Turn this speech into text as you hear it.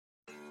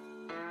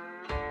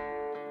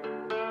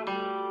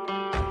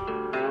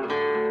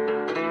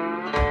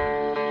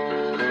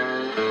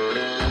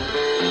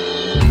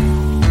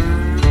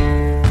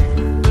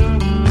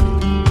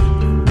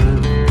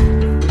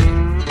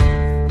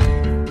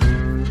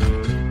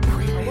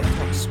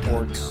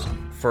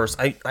first.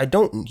 I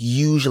don't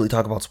usually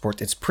talk about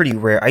sports. It's pretty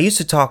rare. I used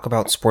to talk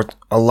about sports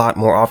a lot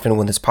more often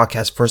when this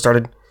podcast first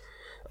started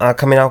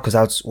coming out, because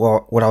that's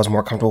what I was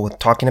more comfortable with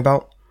talking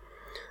about.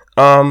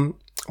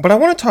 But I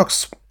want to talk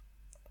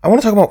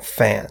about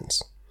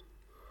fans.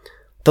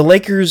 The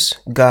Lakers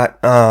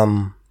got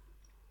anally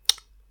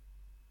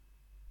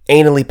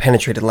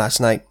penetrated last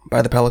night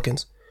by the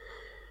Pelicans.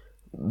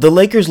 The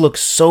Lakers look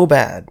so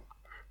bad.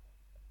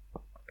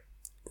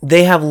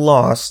 They have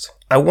lost,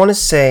 I want to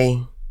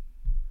say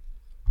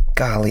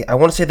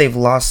they've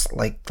lost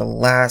like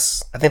I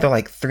think they're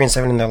like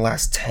 3-7 in their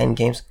last 10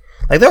 games.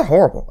 Like, they're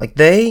horrible. Like,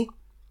 they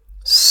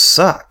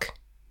suck.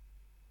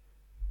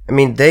 I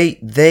mean, they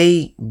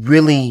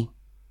really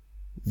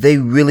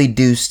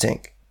do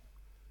stink.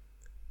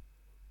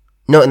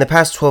 No, in the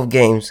past 12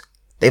 games,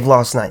 they've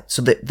lost 9.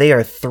 So they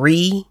are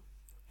 3-9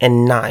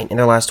 in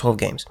their last 12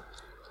 games.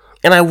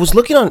 And I was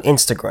looking on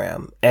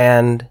Instagram,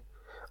 and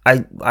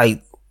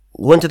I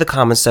went to the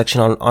comments section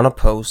on a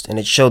post, and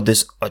it showed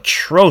this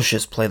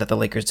atrocious play that the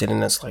Lakers did,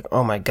 and it's like,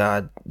 oh my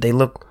god,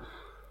 the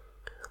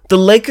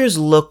Lakers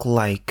look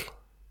like,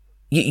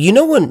 you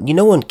know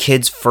when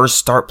kids first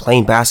start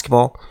playing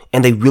basketball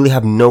and they really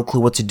have no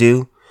clue what to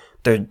do?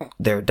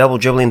 They're double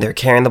dribbling, they're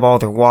carrying the ball,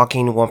 they're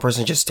walking, one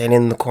person just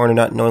standing in the corner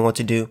not knowing what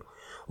to do,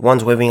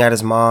 one's waving at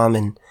his mom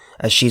and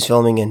as she's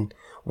filming, and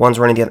one's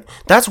running the other.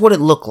 That's what it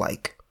looked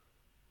like.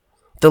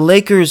 The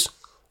Lakers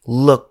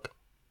look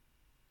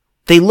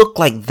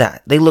like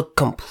that. They look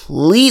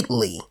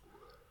completely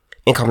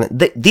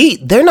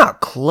incompetent. They're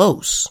not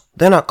close.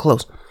 They're not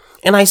close.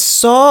 And I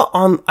saw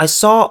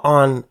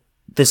on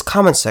this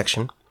comment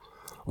section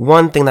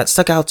one thing that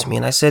stuck out to me,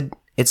 and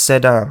it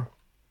said,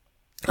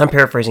 I'm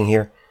paraphrasing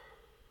here.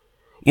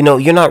 You know,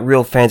 you're not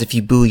real fans if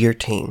you boo your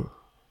team.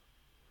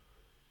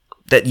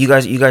 That you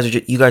guys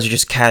are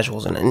just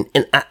casuals, and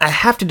I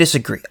have to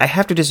disagree.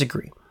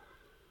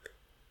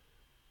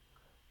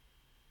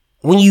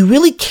 When you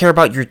really care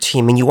about your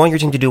team and you want your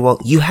team to do well,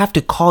 you have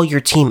to call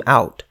your team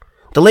out.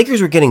 The Lakers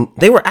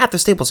they were at the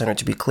Staples Center,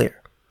 to be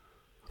clear.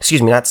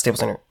 Excuse me, not the Staples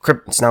Center.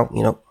 It's now,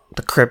 the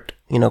Crypt,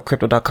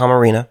 Crypto.com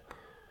Arena.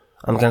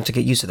 I'm going to have to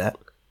get used to that.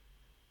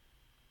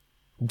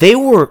 They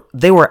were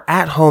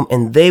at home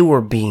and they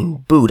were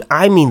being booed.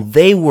 I mean,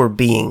 it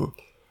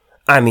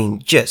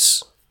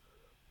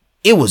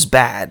was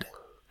bad.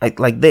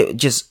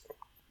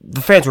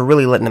 The fans were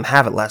really letting them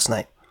have it last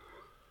night.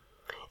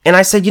 And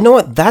I said, you know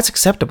what? That's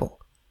acceptable.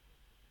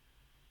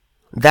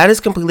 That is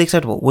completely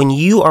acceptable. When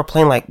you are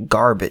playing like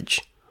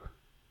garbage,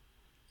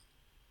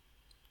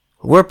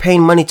 we're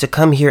paying money to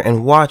come here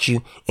and watch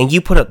you, and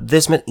you put up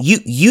this.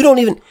 You don't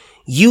even.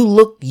 They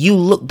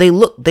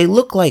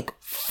look like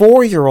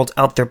 4-year-olds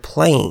out there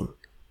playing.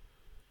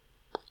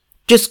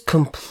 Just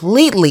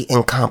completely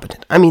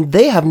incompetent. I mean,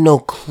 they have no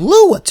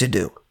clue what to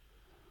do.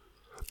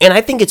 And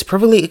I think it's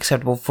perfectly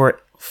acceptable for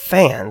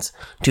fans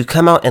to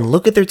come out and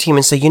look at their team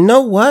and say, you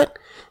know what?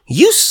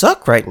 You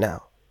suck right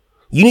now.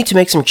 You need to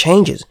make some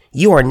changes.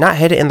 You are not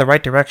headed in the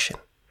right direction.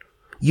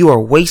 You are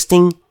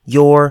wasting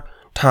your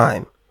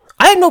time.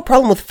 I have no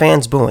problem with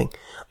fans booing.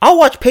 I'll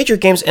watch Patriot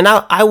games and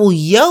I will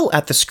yell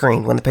at the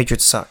screen when the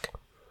Patriots suck.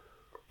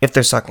 If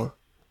they're sucking.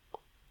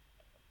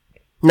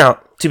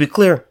 Now, to be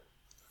clear,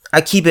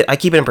 I keep it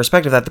in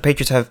perspective that the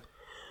Patriots have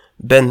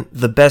been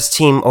the best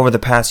team over the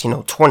past,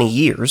 20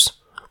 years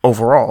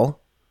overall.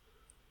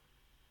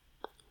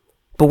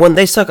 But when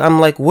they suck, I'm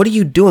like, what are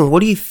you doing?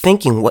 What are you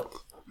thinking?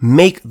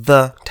 Make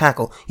the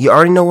tackle. You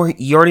already know what's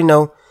going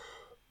to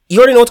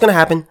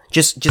happen.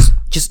 Just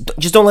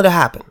don't let it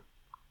happen.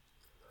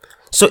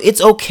 So it's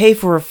okay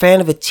for a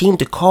fan of a team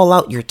to call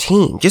out your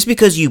team. Just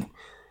because if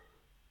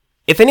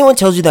anyone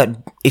tells you that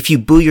if you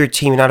boo your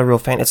team, you're not a real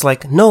fan, it's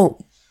like, no,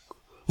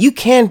 you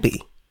can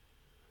be.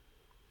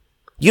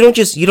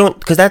 Because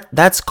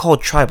that's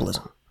called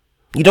tribalism.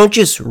 You don't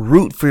just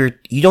root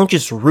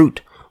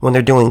when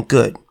they're doing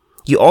good.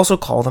 You also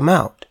call them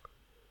out.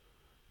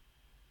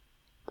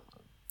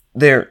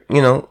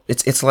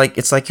 It's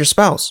like your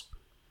spouse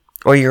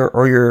or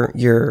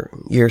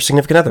your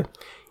significant other.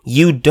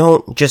 You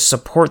don't just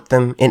support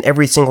them in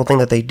every single thing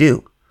that they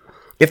do.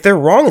 If they're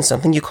wrong in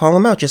something, you call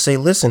them out. Just say,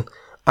 listen,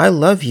 I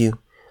love you.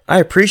 I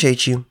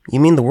appreciate you.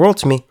 You mean the world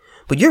to me,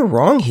 but you're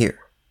wrong here.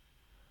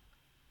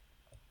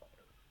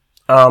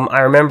 I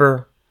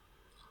remember,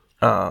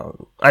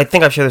 I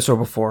think I've shared this story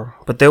before,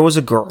 but there was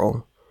a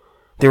girl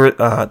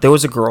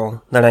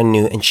that I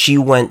knew, and she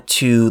went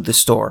to the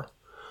store.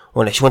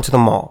 She went to the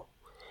mall,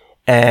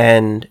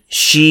 and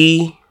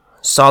she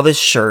saw this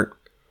shirt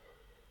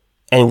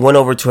and went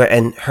over to it,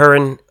 and her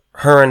and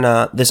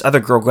this other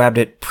girl grabbed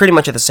it pretty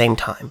much at the same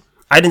time.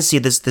 I didn't see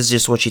this. This is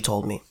just what she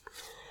told me.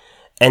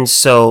 And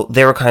so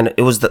they were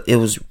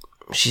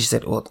she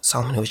said, well,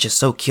 Solomon, it was just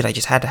so cute. I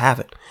just had to have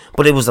it.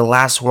 But it was the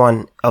last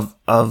one of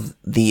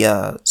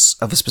a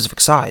specific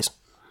size.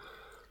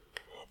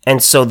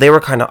 And so they were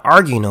kind of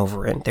arguing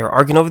over it. They were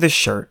arguing over this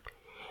shirt.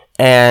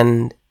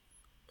 And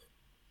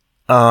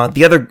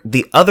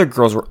the other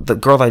girls, the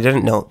girl that I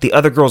didn't know, the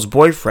other girl's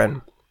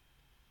boyfriend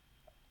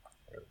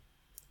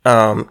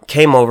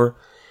came over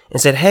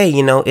and said, hey,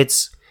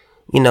 it's,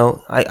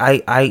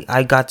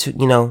 I got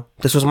to,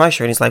 this was my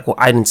shirt. And he's like, well,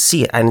 I didn't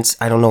see it.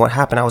 I don't know what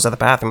happened. I was at the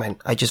bathroom.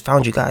 I just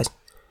found you guys.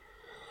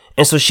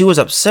 And so she was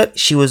upset.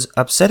 She was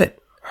upset at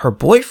her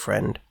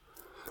boyfriend.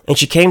 And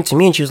she came to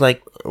me and she was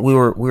like, we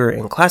were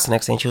in class the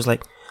next day, and she was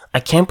like, I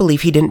can't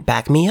believe he didn't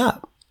back me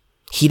up.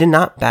 He did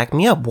not back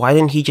me up. Why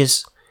didn't he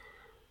just,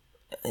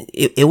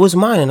 it was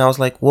mine. And I was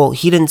like, well,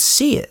 he didn't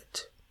see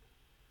it.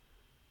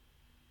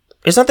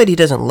 It's not that he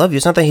doesn't love you.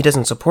 It's not that he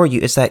doesn't support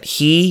you. It's that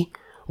he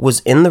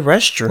was in the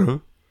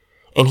restroom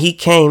and he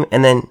came,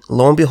 and then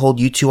lo and behold,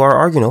 you two are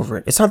arguing over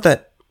it. It's not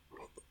that,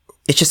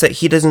 it's just that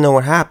he doesn't know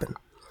what happened.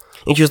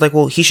 And she was like,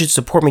 well, he should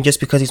support me just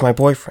because he's my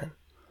boyfriend.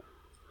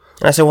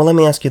 And I said, well, let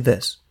me ask you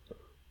this.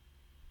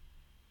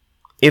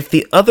 If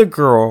the other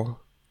girl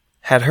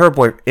had her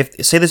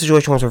say the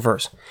situation was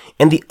reversed,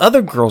 and the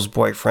other girl's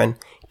boyfriend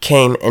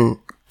came and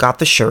got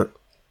the shirt,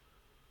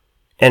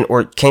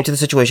 or came to the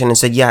situation and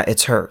said, yeah,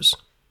 it's hers,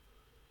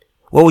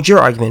 what would your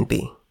argument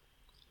be?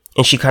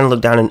 And she kind of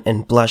looked down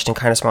and blushed and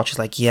kind of smiled. She's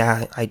like,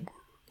 yeah,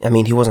 I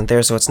mean, he wasn't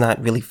there, so it's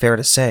not really fair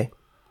to say.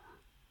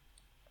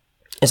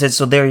 I said,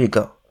 so there you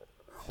go.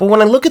 But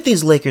when I look at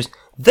these Lakers,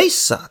 they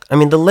suck. I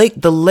mean, the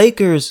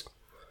Lakers,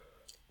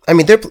 I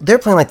mean, they're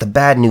playing like the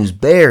bad news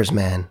Bears,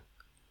 man.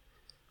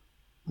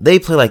 They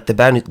play like the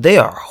bad news. They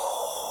are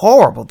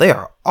horrible. They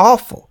are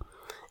awful.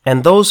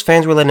 And those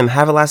fans were letting him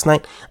have it last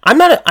night. I'm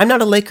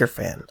not a Laker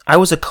fan. I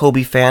was a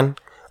Kobe fan.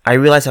 I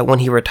realized that when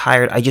he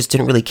retired, I just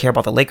didn't really care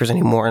about the Lakers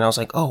anymore. And I was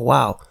like, oh,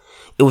 wow.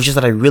 It was just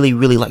that I really,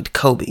 really liked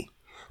Kobe.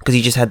 Because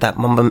he just had that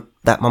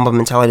Mamba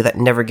mentality, that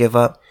never give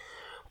up,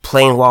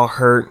 playing while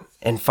hurt,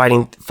 and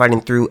fighting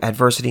through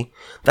adversity.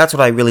 That's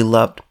what I really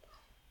loved.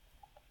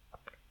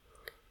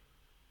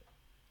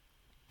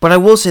 But I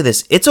will say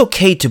this. It's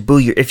okay to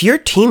boo if your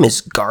team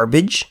is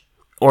garbage,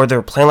 or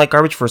they're playing like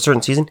garbage for a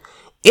certain season,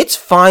 it's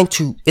fine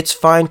to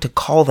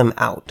call them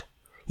out.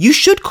 You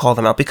should call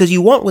them out because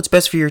you want what's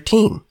best for your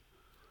team.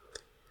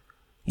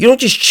 You don't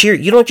just cheer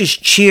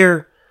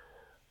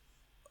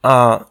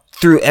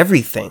through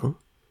everything.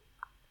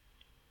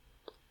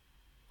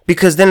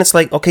 Because then it's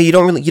like, okay, you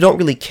don't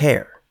really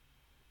care.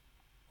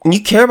 When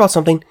you care about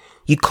something,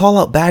 you call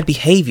out bad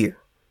behavior.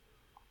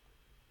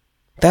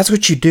 That's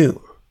what you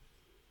do.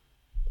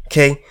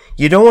 Okay?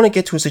 You don't want to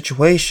get to a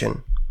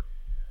situation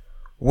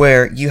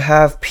where you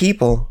have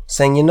people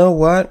saying, you know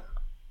what?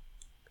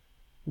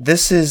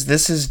 This is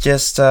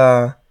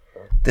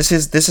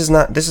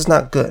not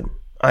good.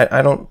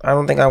 I don't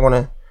think I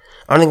want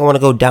to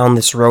go down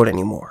this road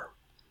anymore.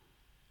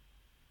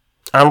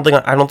 I don't think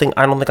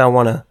I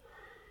want to,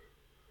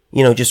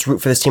 just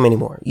root for this team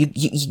anymore.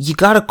 You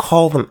got to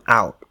call them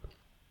out.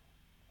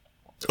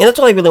 And that's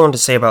all I really wanted to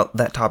say about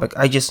that topic.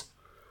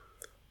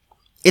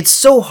 It's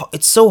so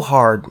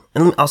hard.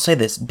 And I'll say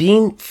this,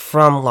 being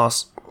from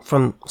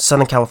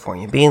Southern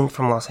California, being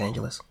from Los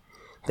Angeles,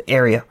 the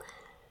area,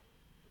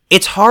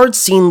 it's hard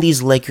seeing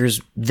these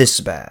Lakers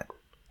this bad.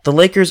 The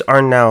Lakers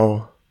are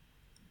now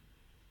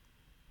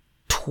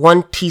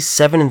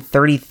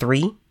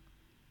 27-33.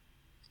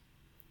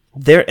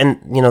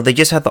 They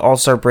just had the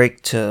All-Star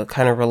break to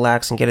kind of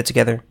relax and get it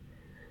together.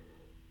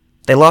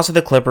 They lost to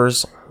the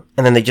Clippers,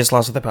 and then they just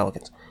lost to the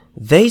Pelicans.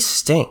 They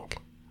stink.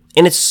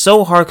 And it's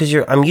so hard because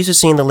I'm used to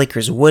seeing the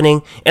Lakers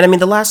winning. And I mean,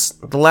 the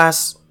last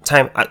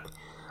time,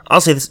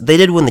 I'll say this, they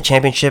did win the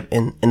championship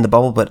in the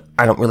bubble, but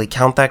I don't really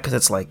count that because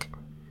it's like,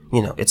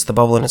 it's the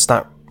bubble and it's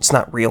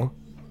not real.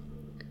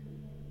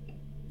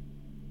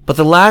 But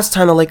the last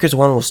time the Lakers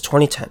won was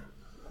 2010.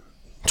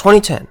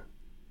 2010.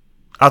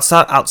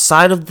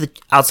 Outside of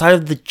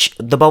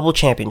the bubble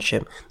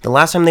championship, the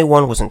last time they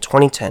won was in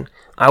 2010.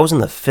 I was in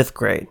the 5th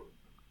grade.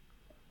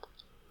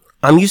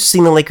 I'm used to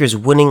seeing the Lakers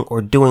winning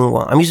or doing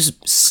well. I'm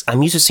used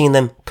to seeing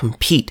them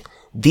compete.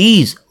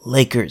 These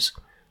Lakers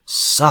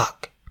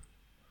suck.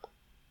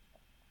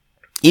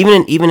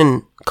 Even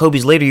in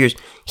Kobe's later years,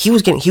 he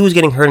was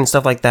getting hurt and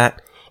stuff like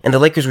that, and the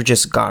Lakers were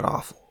just god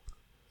awful.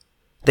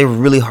 They were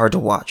really hard to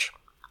watch.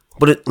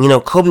 But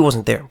Kobe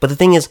wasn't there. But the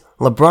thing is,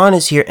 LeBron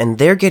is here, and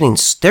they're getting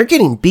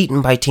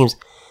beaten by teams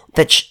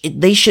that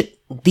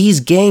these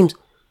games,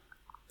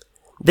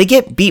 they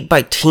get beat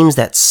by teams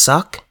that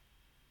suck.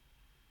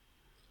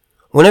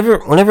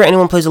 Whenever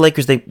anyone plays the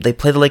Lakers, they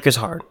play the Lakers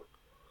hard.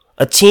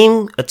 A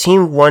team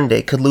one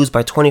day could lose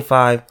by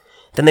 25,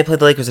 then they play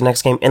the Lakers the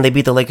next game, and they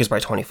beat the Lakers by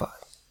 25.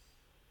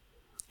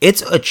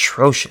 It's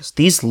atrocious.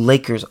 These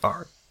Lakers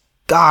are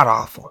god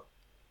awful.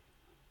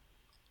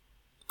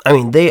 I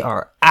mean, they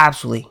are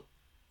absolutely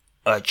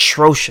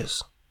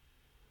atrocious.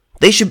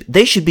 They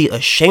should be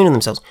ashamed of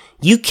themselves.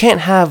 I'm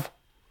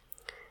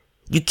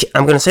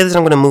going to say this and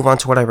I'm going to move on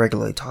to what I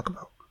regularly talk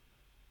about.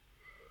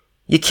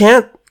 You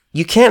can't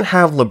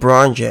have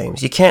LeBron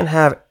James. You can't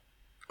have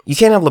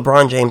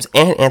LeBron James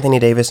and Anthony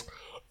Davis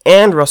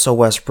and Russell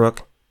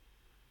Westbrook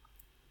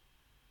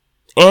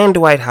and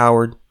Dwight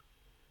Howard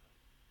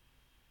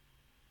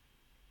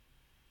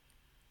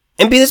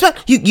and be this bad.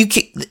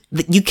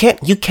 You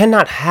can't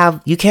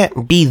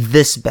be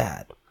this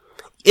bad.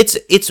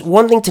 It's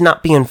one thing to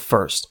not be in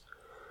first,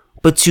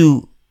 but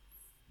to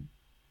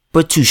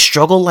But to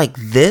struggle like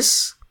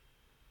this,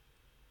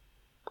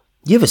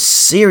 you have a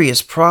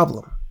serious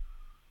problem.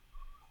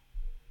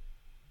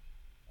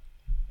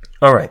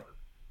 All right.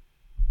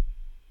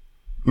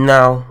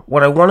 Now,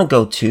 what I want to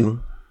go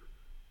to,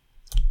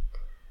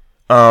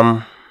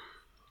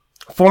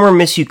 former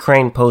Miss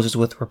Ukraine poses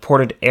with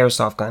reported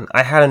airsoft gun.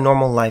 I had a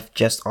normal life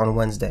just on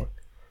Wednesday.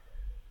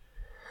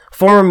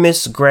 Former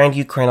Miss Grand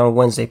Ukraine on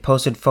Wednesday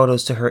posted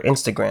photos to her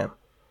Instagram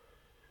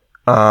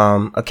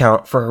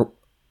account for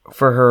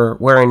her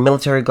wearing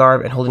military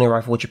garb and holding a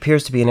rifle, which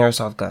appears to be an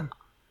airsoft gun.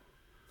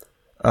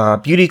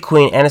 Beauty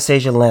queen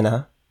Anastasia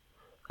Lena,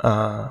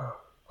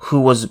 who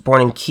was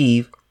born in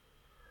Kyiv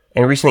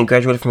and recently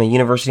graduated from a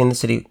university in the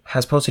city,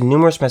 has posted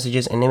numerous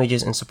messages and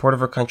images in support of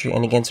her country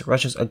and against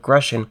Russia's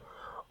aggression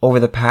over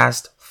the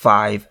past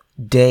 5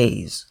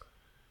 days.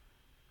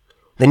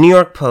 The New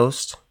York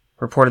Post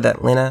reported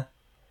that Lena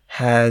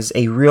has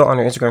a reel on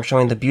her Instagram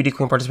showing the beauty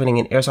queen participating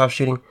in airsoft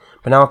shooting,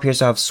 but now appears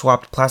to have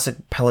swapped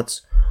plastic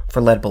pellets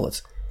for lead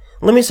bullets.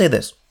 Let me say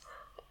this.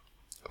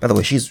 By the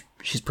way, she's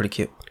pretty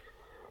cute.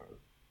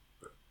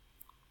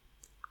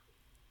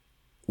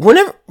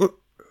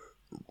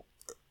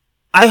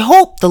 I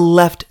hope the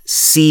left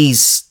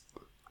sees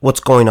what's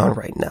going on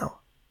right now.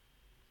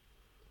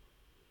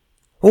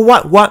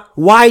 Well,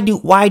 why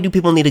do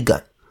people need a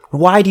gun?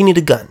 Why do you need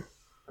a gun?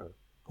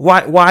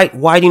 Why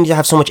do you need to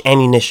have so much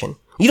ammunition?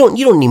 You don't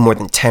need more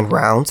than 10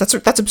 rounds.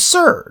 That's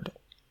absurd.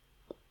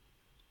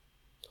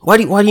 Why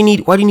do you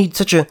need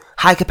such a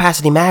high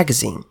capacity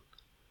magazine?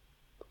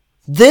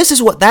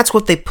 That's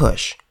what they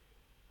push.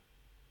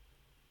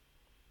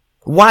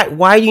 Why do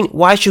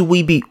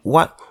we need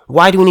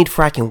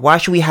fracking? Why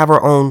should we have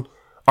our own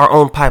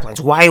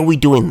pipelines? Why are we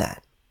doing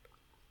that?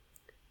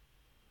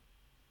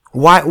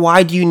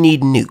 Why do you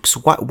need nukes?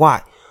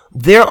 Why?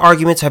 Their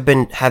arguments have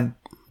been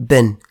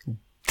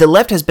the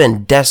left has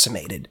been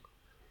decimated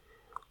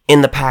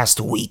in the past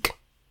week.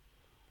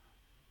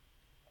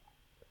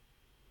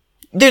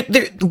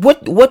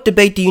 What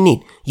debate do you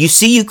need? You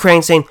see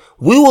Ukraine saying,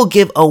 we will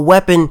give a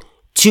weapon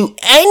to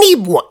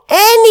anyone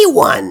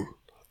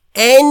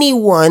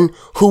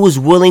who is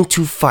willing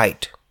to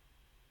fight.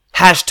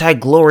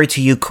 #glory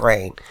to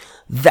Ukraine.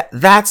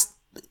 That's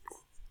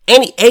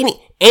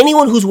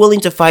anyone who's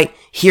willing to fight,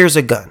 here's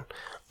a gun.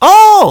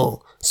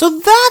 Oh, so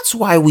that's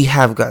why we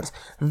have guns.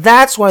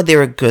 That's why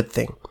they're a good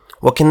thing.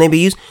 What can they be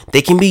used?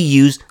 They can be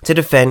used to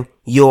defend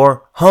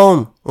your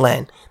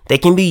homeland. They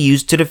can be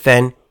used to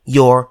defend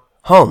your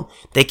home.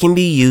 They can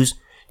be used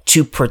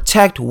to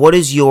protect what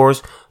is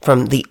yours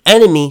from the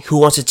enemy who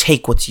wants to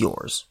take what's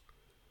yours.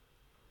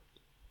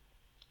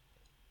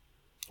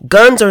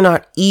 Guns are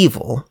not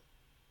evil.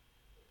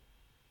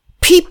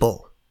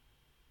 People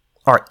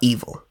are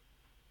evil.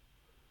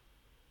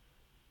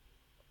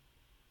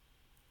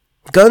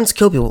 Guns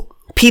kill people.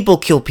 People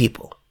kill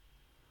people.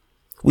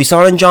 We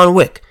saw it in John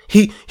Wick.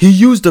 He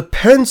used a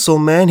pencil,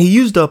 man. He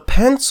used a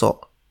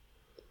pencil.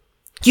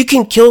 You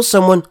can kill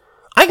someone.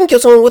 I can kill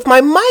someone with my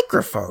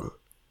microphone,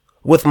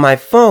 with my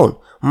phone,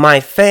 my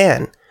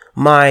fan,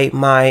 my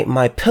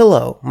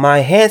pillow, my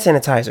hand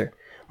sanitizer,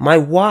 my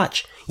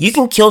watch. You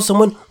can kill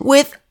someone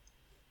with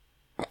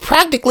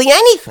practically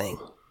anything.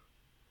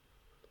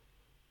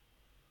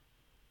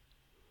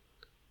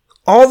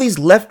 All these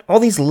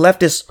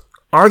leftist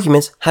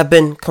arguments have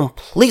been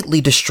completely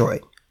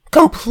destroyed.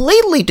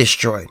 Completely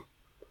destroyed.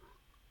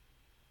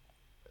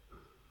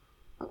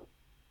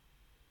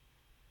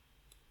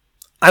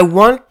 I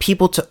want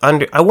people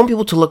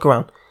to look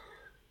around.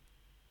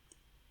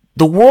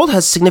 The world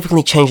has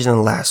significantly changed in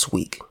the last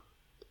week.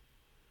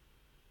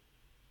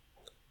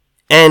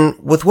 And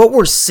with what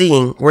we're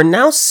seeing, we're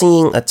now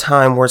seeing a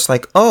time where it's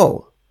like,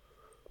 oh,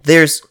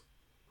 there's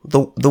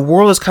the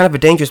world is kind of a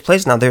dangerous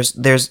place now. There's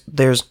a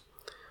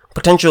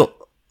potential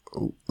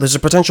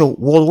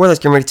world war that's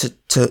getting ready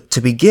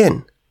to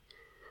begin.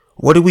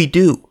 What do we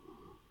do?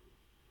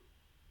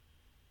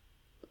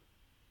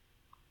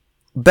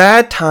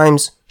 Bad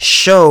times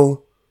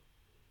show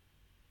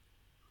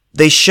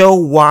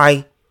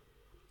why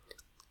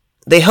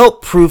they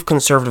help prove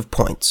conservative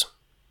points.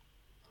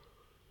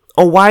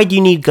 Oh, why do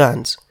you need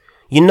guns?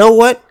 You know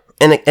what?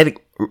 And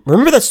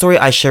remember that story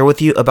I shared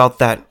with you about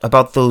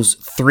those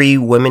 3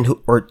 women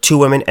or 2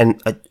 women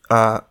and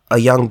a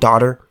young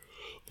daughter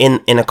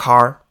in a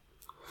car,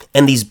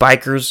 and these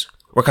bikers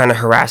were kind of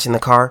harassing the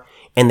car,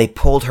 and they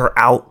pulled her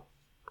out,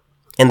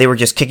 and they were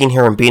just kicking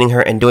her and beating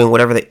her and doing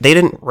whatever they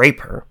didn't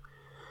rape her,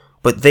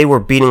 but they were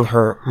beating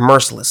her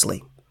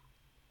mercilessly.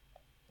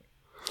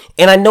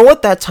 And I know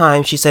at that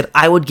time she said,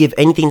 I would give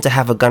anything to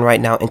have a gun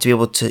right now and to be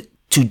able to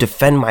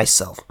defend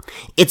myself.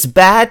 It's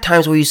bad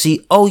times where you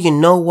see, oh, you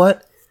know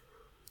what?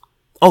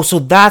 Oh, so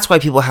that's why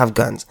people have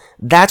guns.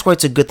 That's why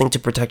it's a good thing to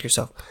protect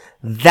yourself.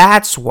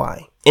 That's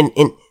why. In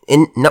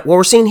what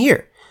we're seeing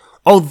here.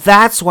 Oh,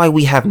 that's why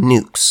we have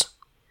nukes.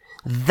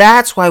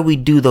 That's why we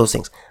do those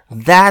things.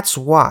 That's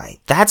why.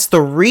 That's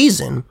the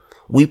reason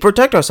we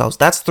protect ourselves.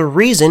 That's the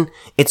reason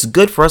it's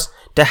good for us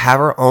to have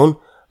our own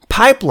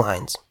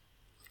pipelines.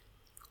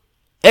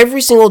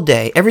 Every single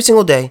day,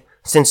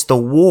 since the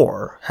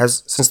war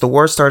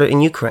started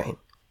in Ukraine,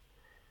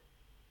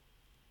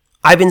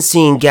 I've been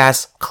seeing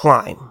gas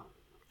climb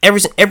every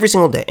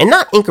single day, and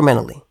not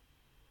incrementally.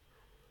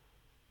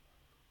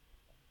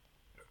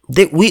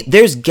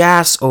 There's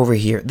gas over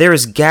here. There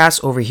is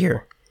gas over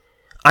here.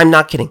 I'm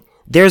not kidding.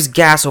 There's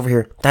gas over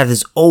here that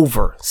is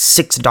over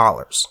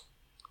 $6.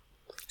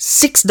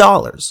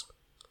 $6.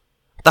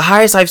 The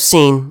highest I've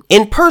seen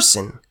in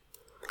person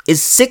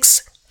is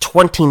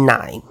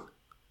 $6.29.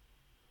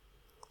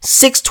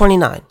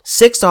 $6.29.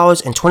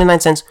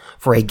 $6.29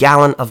 for a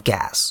gallon of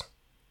gas.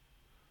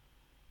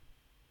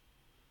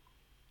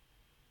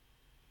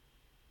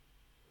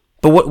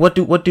 But what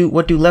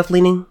do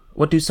left-leaning?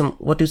 What do some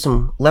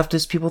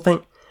leftist people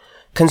think?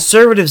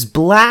 Conservatives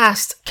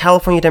blast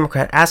California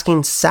Democrat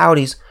asking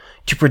Saudis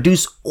to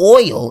produce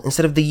oil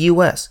instead of the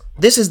U.S.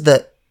 This is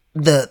the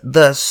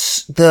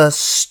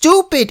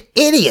stupid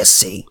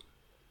idiocy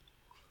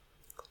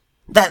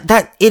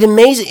that it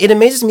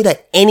amazes me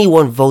that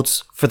anyone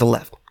votes for the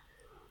left.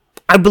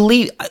 I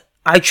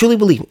truly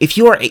believe if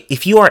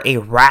you are a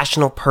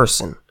rational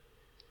person,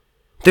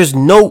 there is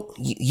no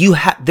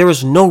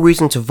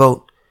reason to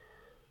vote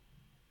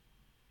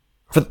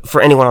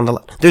for anyone on the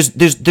left. There's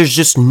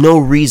just no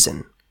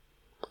reason.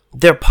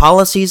 Their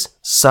policies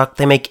suck.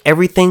 They make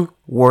everything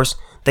worse.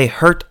 They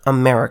hurt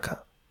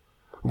America.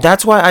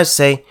 That's why I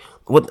say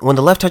when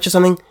the left touches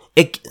something,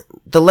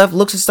 the left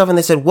looks at stuff and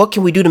they said, what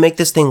can we do to make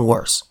this thing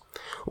worse?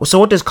 So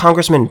what does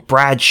Congressman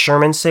Brad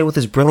Sherman say with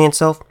his brilliant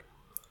self?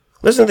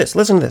 Listen to this.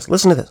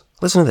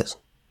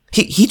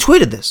 He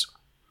tweeted this.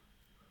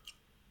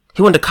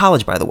 He went to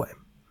college, by the way.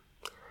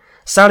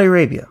 Saudi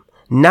Arabia.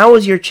 Now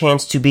is your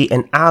chance to be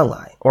an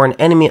ally or an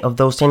enemy of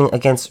those standing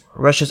against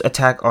Russia's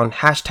attack on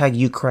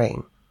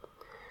 #Ukraine.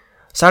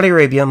 Saudi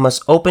Arabia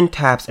must open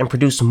taps and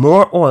produce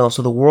more oil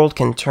so the world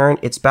can turn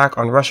its back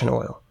on Russian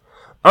oil.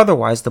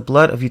 Otherwise, the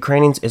blood of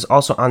Ukrainians is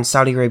also on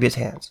Saudi Arabia's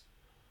hands.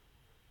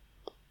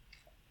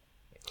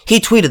 He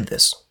tweeted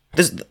this.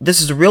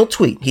 This is a real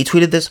tweet. He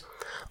tweeted this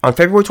on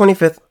February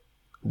 25th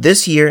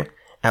this year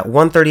at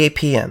 1:38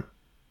 p.m.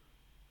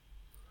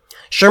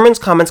 Sherman's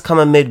comments come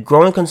amid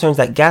growing concerns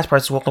that gas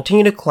prices will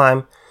continue to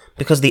climb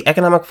because of the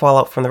economic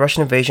fallout from the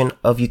Russian invasion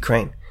of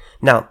Ukraine.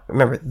 Now,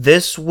 remember,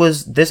 this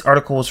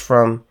article was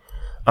from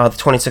the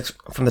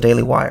 26th from the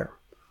Daily Wire.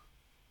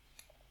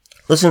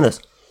 Listen to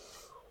this.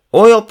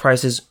 Oil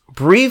prices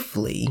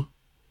briefly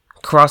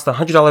crossed the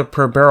 $100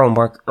 per barrel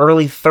mark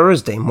early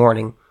Thursday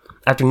morning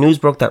after news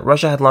broke that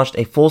Russia had launched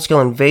a full-scale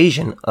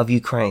invasion of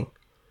Ukraine.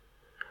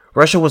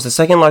 Russia was the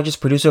second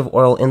largest producer of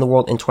oil in the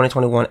world in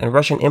 2021, and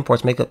Russian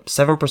imports make up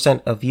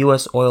 7% of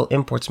U.S. oil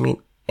imports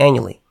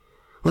annually.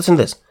 Listen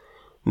to this.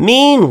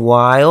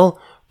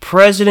 Meanwhile,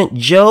 President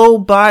Joe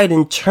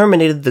Biden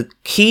terminated the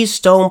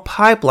Keystone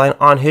Pipeline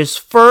on his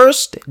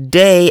first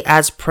day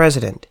as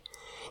president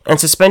and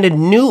suspended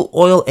new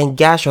oil and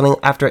gas drilling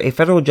after a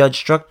federal judge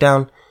struck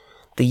down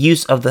the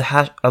use of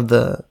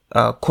the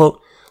quote,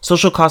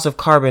 social cost of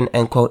carbon,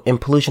 end quote, in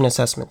pollution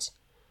assessments.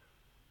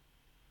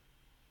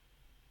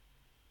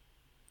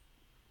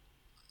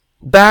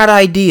 Bad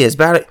ideas.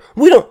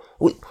 We don't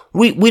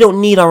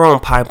need our own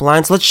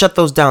pipelines. Let's shut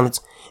those down.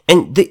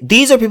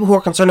 These are people who are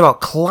concerned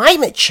about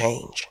climate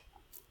change.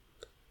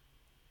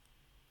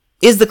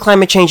 Is the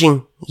climate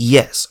changing?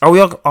 Yes. Are we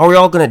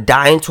all going to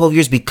die in 12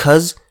 years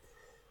because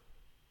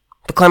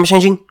the climate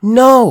changing?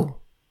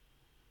 No.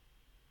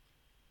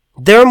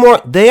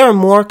 They are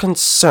more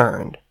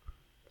concerned.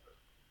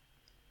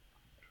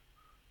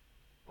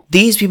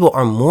 These people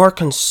are more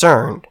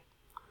concerned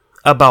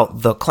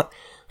about the climate.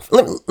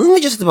 Let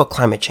me just think about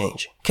climate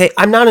change. Okay,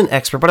 I'm not an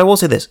expert, but I will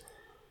say this.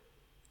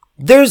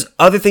 There's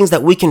other things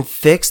that we can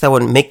fix that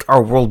would make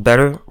our world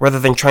better rather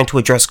than trying to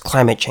address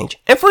climate change.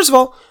 And first of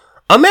all,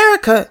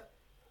 America,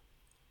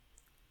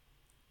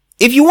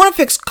 if you want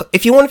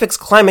to fix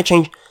climate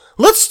change,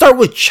 let's start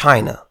with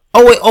China.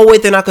 Oh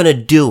wait, they're not going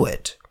to do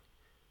it.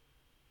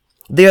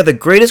 They are the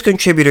greatest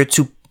contributor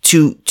to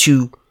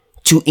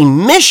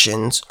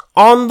emissions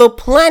on the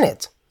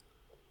planet.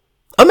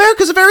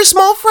 America's a very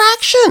small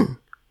fraction.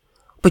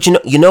 But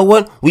you know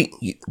what?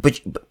 But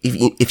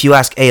if you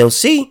ask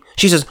AOC,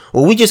 she says,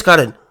 well, we just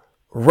gotta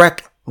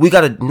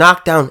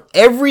knock down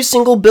every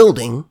single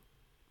building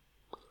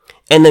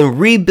and then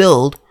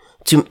rebuild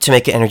to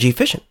make it energy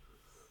efficient.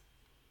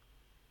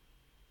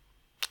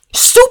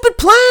 Stupid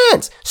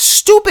plans!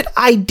 Stupid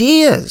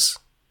ideas!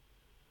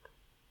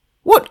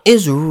 What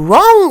is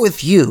wrong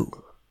with you?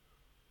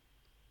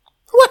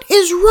 What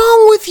is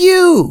wrong with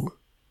you?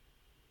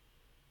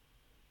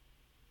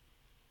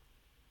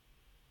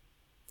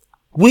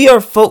 We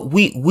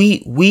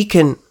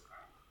can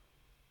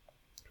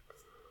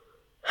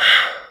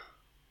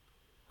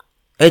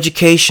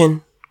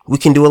education, we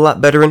can do a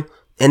lot better in,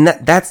 and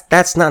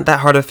that's not that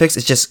hard to fix.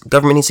 It's just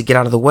government needs to get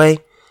out of the way.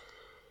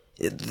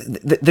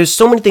 There's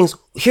so many things.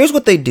 Here's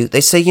what they do.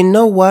 They say, you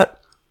know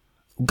what?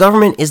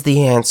 Government is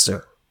the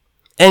answer.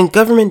 And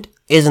government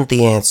isn't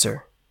the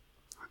answer.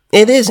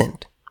 It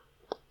isn't.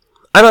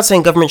 I'm not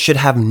saying government should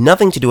have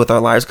nothing to do with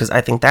our lives because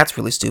I think that's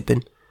really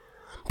stupid.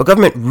 But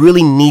government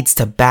really needs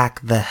to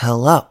back the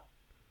hell up.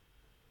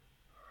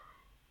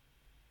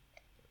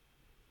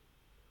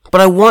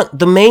 But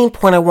the main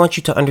point I want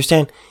you to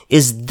understand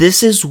is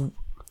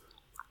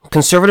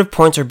conservative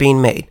points are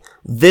being made.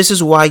 This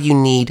is why you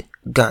need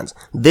guns.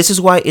 This is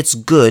why it's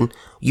good.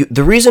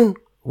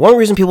 One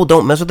reason people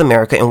don't mess with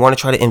America and want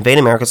to try to invade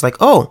America is like,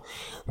 oh,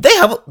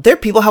 their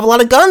people have a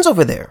lot of guns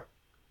over there.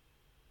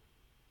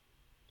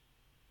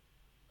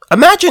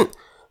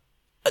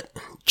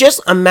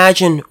 Just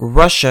imagine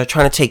Russia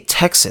trying to take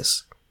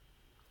Texas.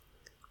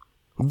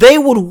 They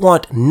would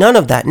want none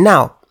of that.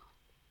 Now,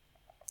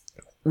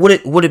 am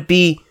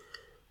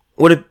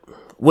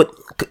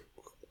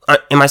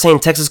I saying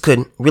Texas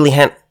could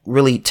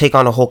really take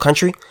on a whole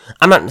country?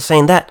 I'm not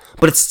saying that,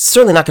 but it's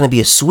certainly not going to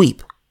be a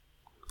sweep.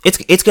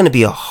 It's going to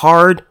be a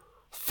hard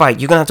fight.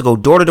 You're going to have to go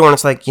door to door, and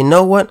it's like, you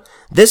know what?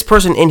 This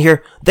person in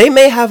here, they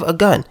may have a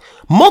gun,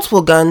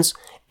 multiple guns,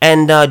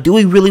 and do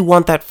we really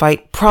want that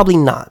fight? Probably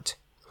not.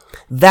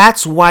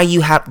 That's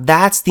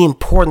the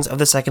importance of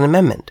the Second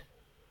Amendment.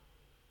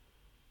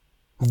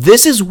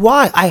 This is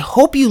why I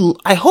hope you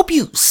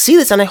see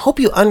this, and I hope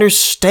you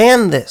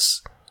understand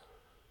this.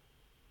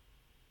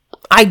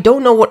 I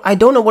don't know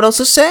what else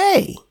to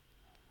say.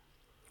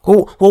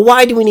 Well,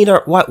 why do we need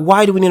our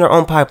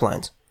own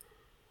pipelines?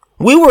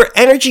 We were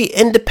energy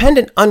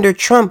independent under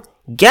Trump.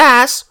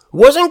 Gas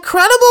was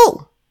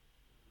incredible.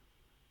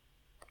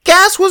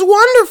 Gas was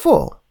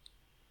wonderful.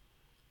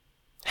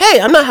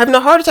 Hey, I'm not having a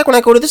heart attack when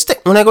I go to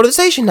the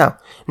station now.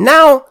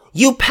 Now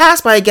you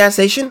pass by a gas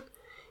station,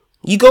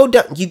 you go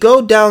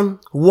down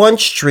one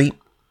street,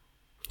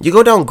 you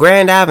go down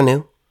Grand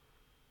Avenue.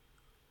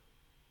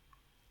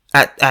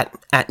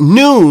 At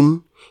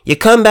noon, you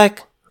come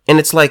back and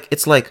it's like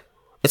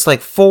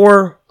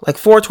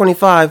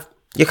 4:25.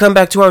 You come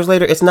back 2 hours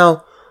later, it's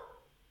now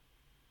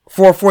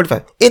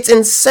 4:45. It's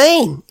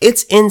insane.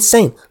 It's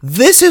insane.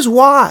 This is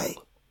why.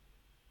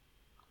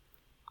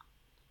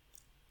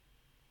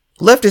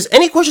 Leftists,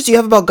 any questions you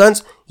have about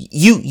guns,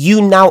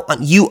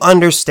 you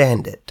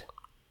understand it.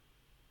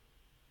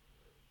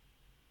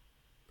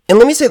 And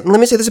let me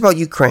say this about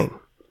Ukraine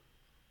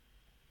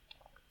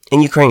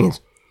and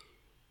Ukrainians.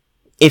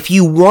 If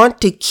you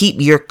want to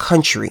keep your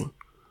country,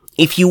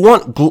 if you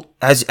want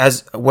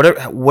as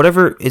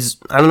whatever is,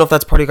 I don't know if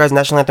that's part of your guys'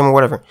 national anthem or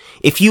whatever.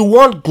 If you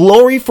want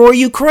glory for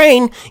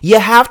Ukraine, you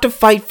have to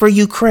fight for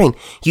Ukraine.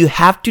 You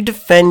have to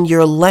defend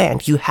your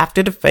land. You have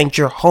to defend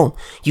your home.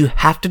 You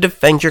have to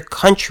defend your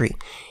country.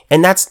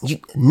 And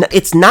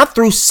it's not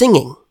through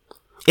singing.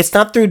 It's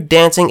not through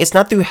dancing. It's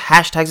not through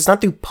hashtags. It's not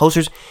through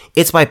posters.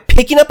 It's by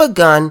picking up a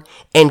gun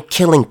and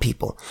killing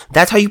people.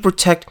 That's how you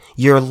protect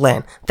your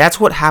land. That's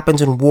what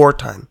happens in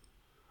wartime.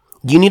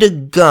 You need a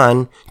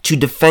gun to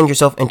defend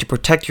yourself and to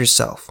protect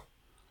yourself.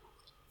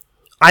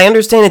 I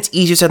understand it's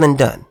easier said than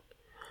done.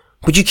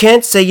 But you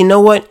can't say, you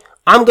know what?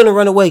 I'm going to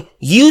run away.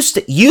 You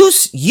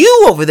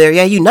over there.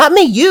 Yeah, you, not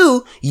me.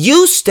 You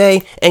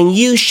stay and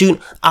you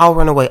shoot. I'll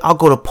run away. I'll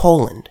go to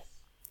Poland.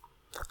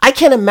 I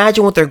can't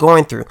imagine what they're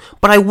going through.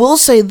 But I will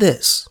say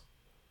this.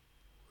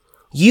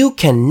 You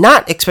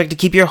cannot expect to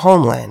keep your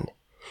homeland.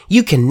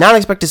 You cannot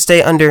expect to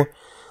stay under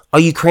a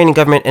Ukrainian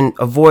government and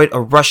avoid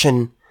a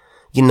Russian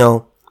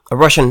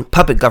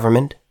puppet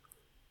government.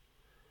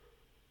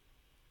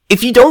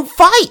 If you don't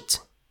fight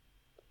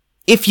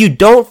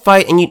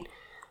and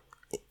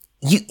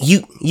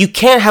you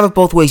can't have it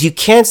both ways. You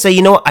can't say,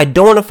 you know what, I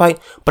don't want to fight,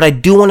 but I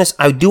do want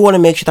to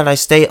make sure that I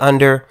stay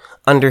under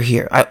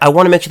here. I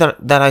want to make sure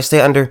that I stay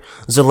under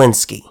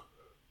Zelensky.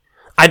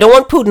 I don't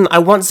want Putin. I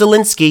want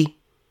Zelensky.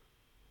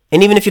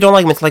 And even if you don't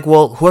like him, it's like,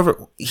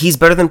 well, he's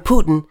better than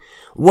Putin.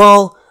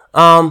 Well,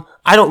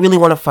 I don't really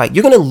want to fight.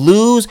 You're gonna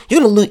lose.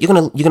 You're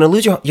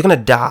gonna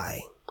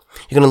die.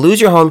 You're gonna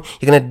lose your home.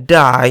 You're gonna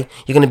die.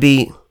 You're gonna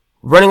be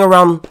running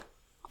around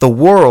the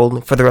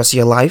world for the rest of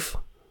your life,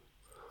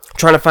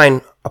 trying to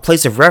find a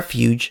place of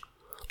refuge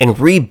and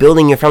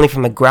rebuilding your family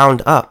from the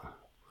ground up.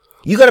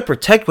 You gotta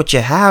protect what you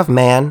have,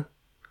 man.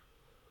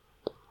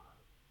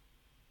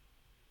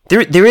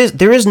 There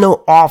is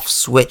no off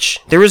switch.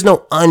 There is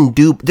no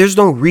undo. There's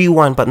no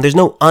rewind button. There's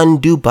no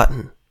undo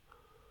button.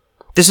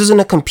 This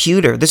isn't a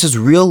computer. This is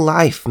real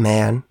life,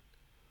 man.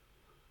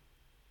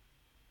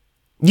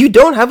 You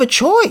don't have a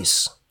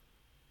choice.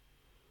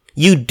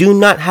 You do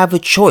not have a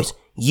choice.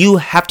 You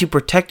have to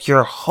protect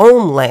your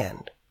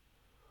homeland.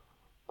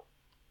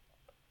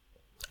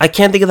 I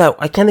can't think of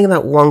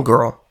that one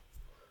girl.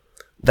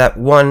 That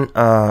one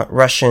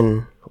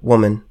Russian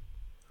woman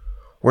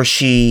where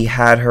she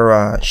had her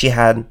I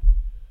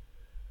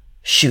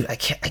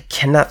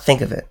cannot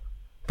think of it.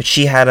 But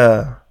she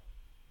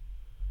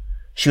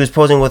was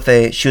posing with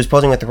a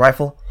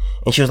rifle,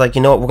 and she was like,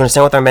 you know what, we're gonna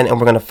stand with our men and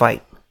we're gonna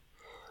fight.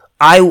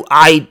 I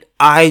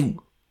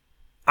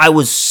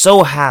was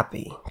so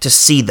happy to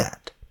see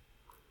that.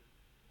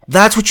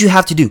 That's what you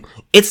have to do.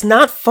 It's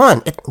not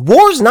fun.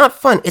 War's not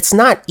fun. It's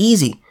not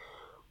easy.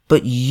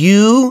 But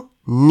you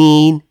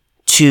need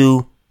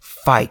to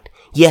fight.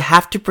 You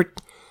have to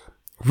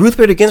Ruth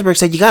Bader Ginsburg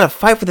said you gotta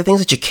fight for the things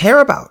that you care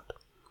about.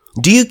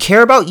 Do you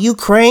care about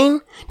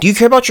Ukraine? Do you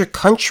care about your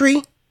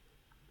country?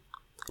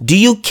 Do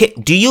you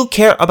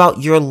care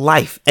about your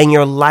life and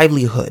your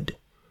livelihood?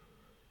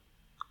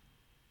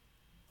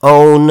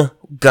 Own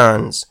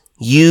guns.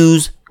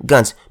 Use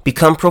guns.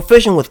 Become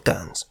proficient with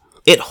guns.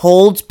 It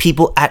holds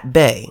people at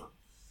bay.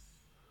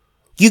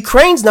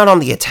 Ukraine's not on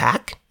the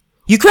attack.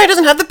 Ukraine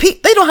doesn't have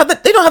they don't have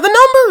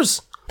the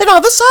numbers. They don't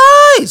have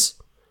the size.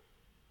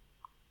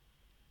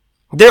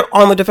 They're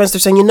on the defense. They're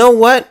saying, you know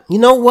what?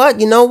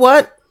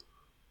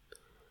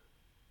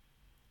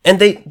 And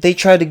they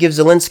tried to give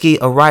Zelensky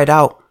a ride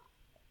out.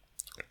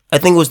 I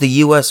think it was the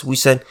U.S. We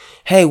said,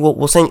 hey,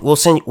 we'll send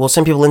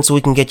people in so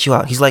we can get you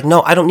out. He's like,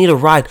 no, I don't need a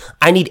ride.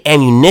 I need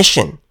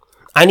ammunition.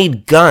 I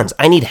need guns.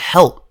 I need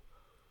help.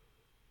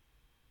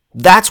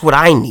 That's what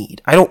I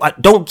need.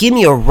 Don't give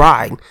me a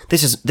ride.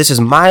 This is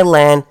my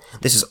land.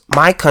 This is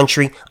my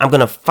country. I'm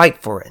gonna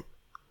fight for it.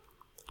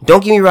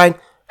 Don't give me a ride.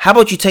 How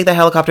about you take that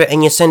helicopter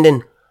and you send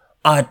in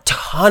a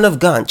ton of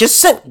guns?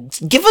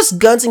 Give us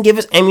guns and give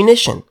us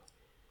ammunition.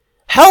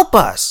 Help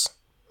us.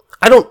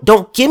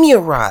 Don't give me a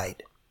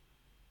ride.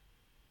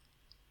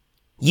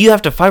 You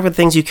have to fight for the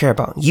things you care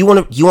about. You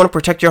want to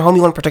protect your home.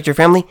 You want to protect your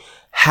family.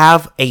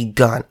 Have a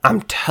gun. I'm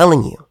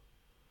telling you.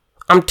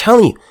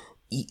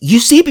 You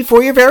see it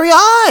before your very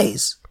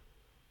eyes.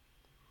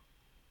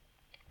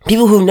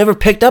 People who've never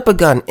picked up a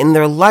gun in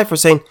their life are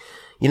saying,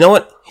 you know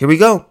what? Here we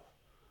go.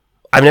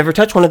 I've never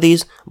touched one of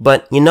these,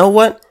 but you know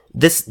what?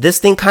 This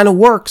thing kind of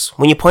works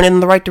when you point it in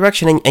the right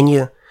direction and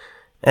you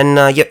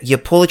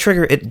pull the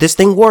trigger. This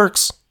thing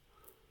works.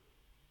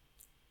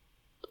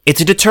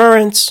 It's a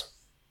deterrence.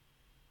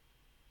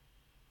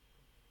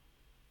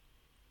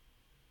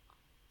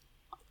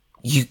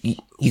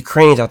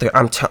 Ukrainians out there,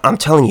 I'm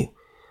telling you,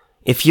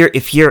 if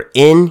you're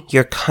in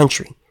your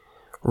country,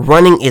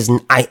 running it's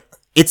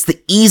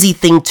the easy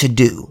thing to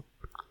do.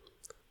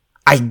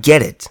 I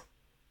get it.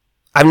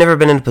 I've never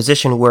been in a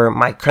position where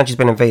my country's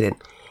been invaded,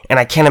 and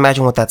I can't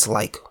imagine what that's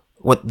like,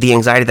 what the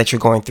anxiety that you're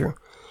going through.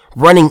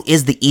 Running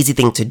is the easy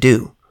thing to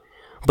do.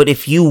 But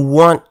if you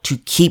want to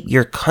keep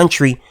your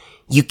country,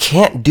 you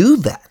can't do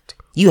that.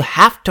 You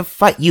have to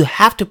fight. You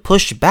have to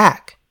push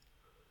back.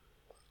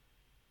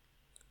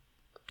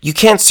 You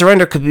can't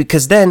surrender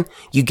because then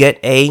you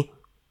get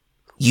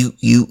you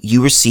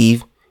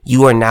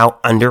are now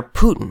under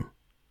Putin.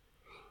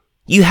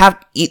 You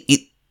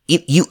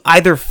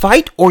either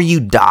fight or you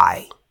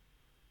die.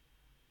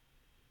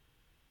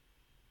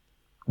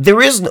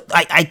 There is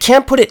I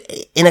can't put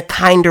it in a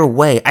kinder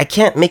way. I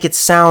can't make it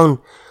sound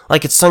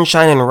like it's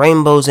sunshine and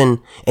rainbows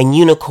and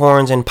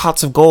unicorns and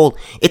pots of gold.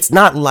 It's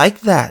not like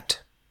that.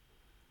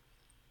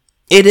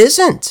 It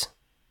isn't.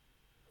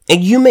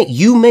 And you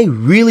may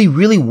really,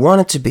 really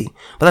want it to be,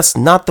 but that's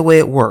not the way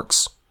it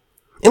works.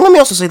 And let me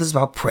also say this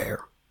about prayer,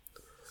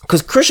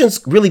 because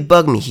Christians really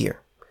bug me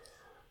here.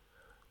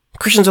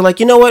 Christians are like,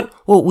 you know what?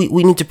 Well,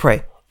 we need to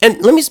pray.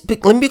 And let me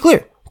be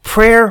clear.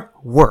 Prayer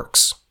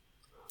works.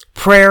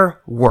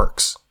 Prayer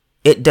works.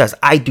 It does.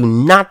 I do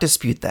not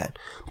dispute that.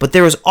 But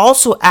there is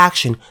also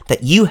action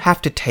that you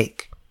have to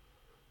take.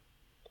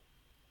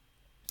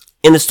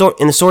 In the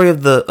story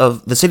of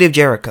the city of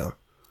Jericho,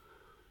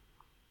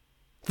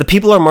 the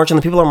people are marching,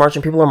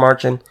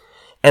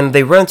 and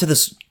they run into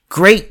this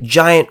great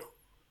giant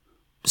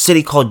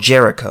city called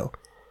Jericho.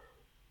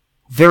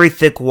 Very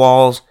thick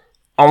walls,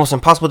 almost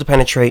impossible to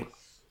penetrate.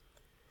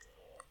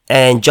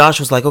 And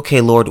Joshua's like, okay,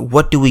 Lord,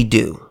 what do we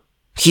do?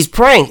 He's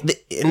praying.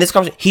 In this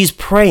conversation, he's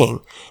praying.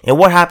 And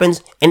what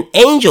happens? An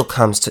angel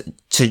comes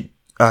to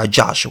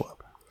Joshua.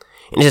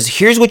 And he says,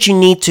 here's what you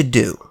need to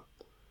do.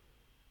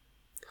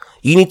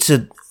 You need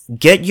to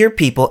get your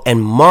people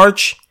and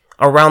march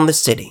around the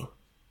city.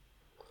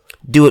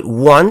 Do it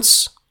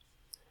once.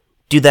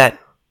 Do that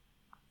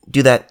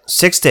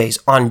 6 days.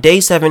 On day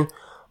 7,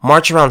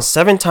 march around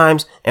 7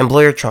 times and blow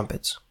your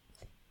trumpets.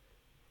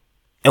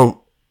 And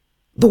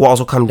the walls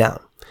will come down.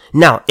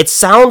 Now, it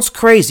sounds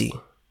crazy.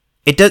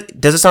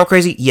 Does it sound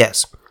crazy?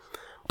 Yes.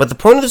 But the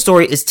point of the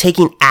story is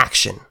taking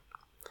action.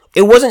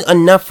 It wasn't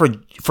enough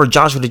for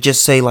Joshua to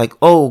just say like,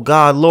 oh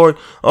God, Lord,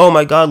 oh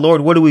my God,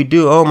 Lord, what do we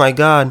do? Oh my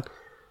God.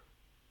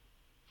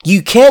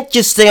 You can't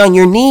just stay on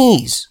your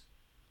knees.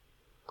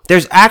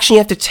 There's action you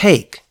have to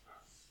take.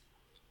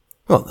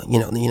 Well,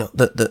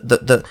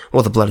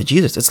 the blood of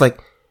Jesus. It's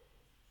like,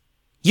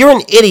 you're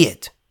an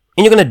idiot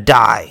and you're going to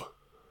die.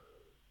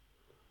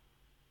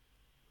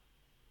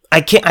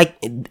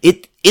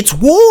 It's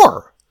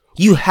war.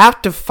 You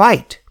have to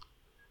fight.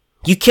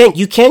 You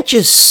can't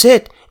just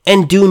sit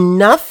and do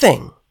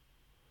nothing.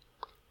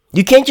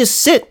 You can't just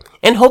sit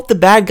and hope the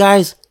bad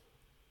guys,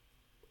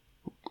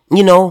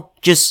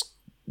 just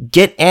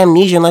get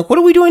amnesia and like, what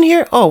are we doing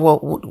here? Oh,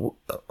 well,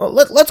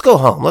 let's go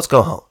home. Let's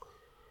go home.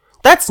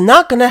 That's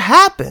not going to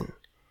happen.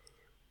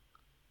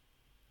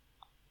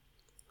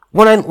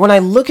 When I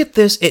look at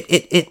this,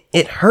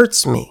 it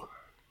hurts me.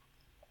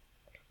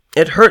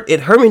 It hurt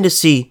me to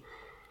see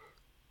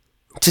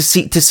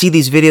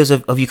these videos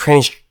of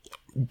Ukrainians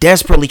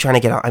desperately trying to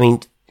get out. I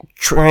mean,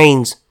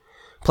 trains,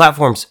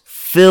 platforms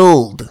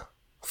filled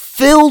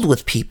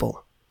with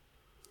people.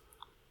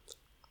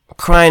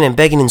 crying and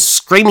begging and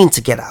screaming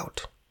to get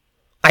out.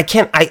 I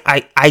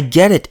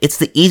get it. It's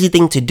the easy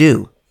thing to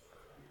do.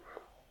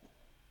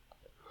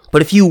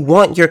 But if you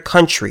want your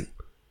country,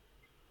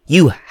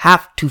 you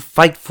have to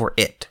fight for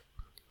it.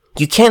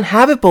 You can't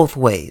have it both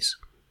ways.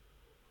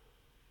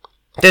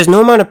 There's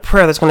no amount of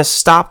prayer that's going to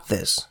stop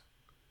this.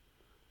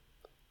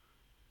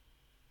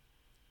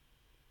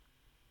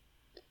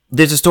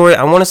 There's a story.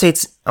 I want to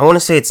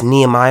say it's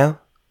Nehemiah.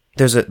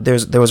 There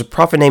was a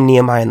prophet named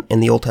Nehemiah in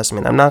the Old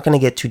Testament. I'm not going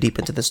to get too deep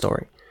into the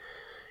story.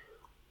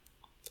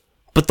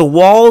 But the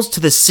walls to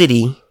the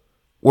city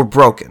were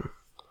broken.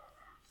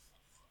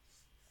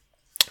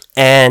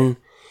 And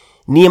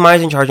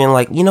Nehemiah's in charge and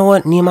like, you know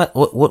what, Nehemiah,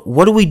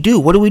 what do we do?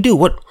 What do we do?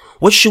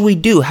 What should we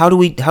do? How do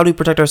we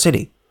protect our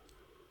city?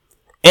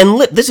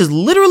 And this is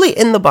literally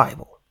in the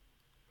Bible.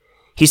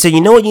 He said, you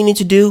know what you need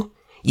to do?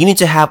 You need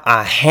to have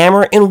a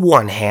hammer in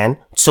one hand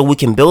so we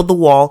can build the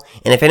wall.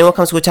 And if anyone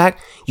comes to attack,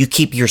 you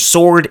keep your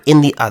sword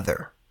in the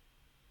other.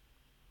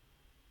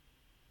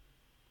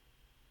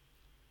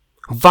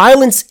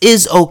 Violence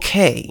is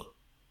okay.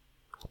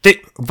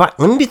 Let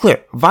me be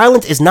clear.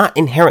 Violence is not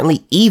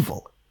inherently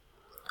evil.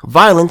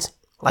 Violence,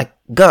 like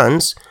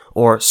guns,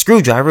 or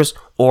screwdrivers,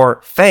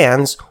 or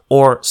fans,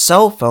 or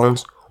cell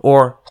phones,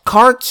 or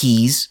car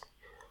keys,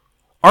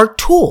 are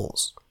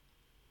tools.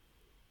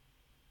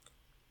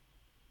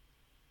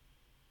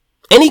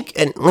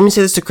 And let me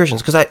say this to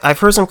Christians, because I've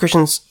heard some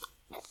Christians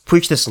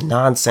preach this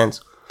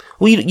nonsense.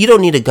 Well, you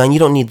don't need a gun. You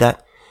don't need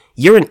that.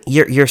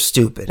 You're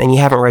stupid, and you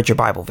haven't read your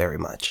Bible very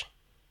much.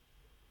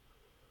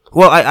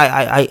 Well,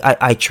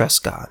 I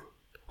trust God.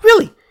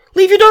 Really?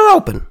 Leave your door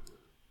open.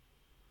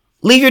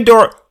 Leave your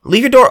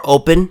door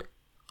open,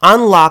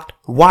 unlocked,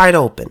 wide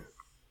open.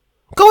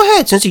 Go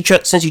ahead, since you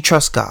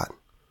trust God.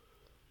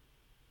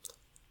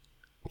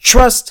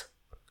 Trust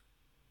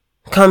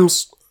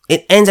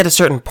it ends at a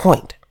certain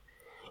point.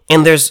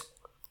 And there's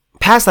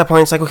past that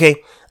point, it's like, okay,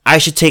 I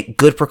should take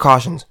good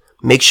precautions.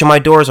 Make sure my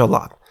doors are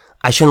locked.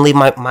 I shouldn't leave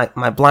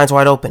my blinds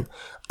wide open.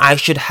 I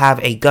should have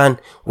a gun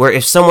where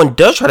if someone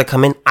does try to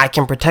come in, I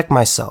can protect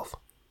myself.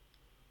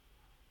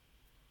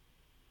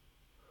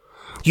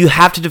 You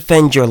have to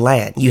defend your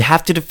land. You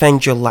have to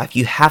defend your life.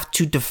 You have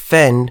to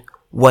defend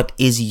what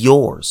is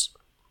yours.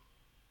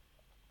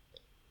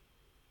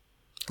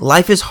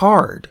 Life is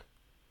hard.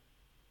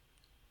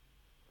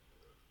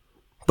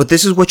 But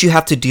this is what you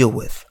have to deal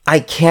with. I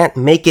can't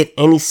make it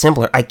any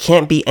simpler. I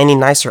can't be any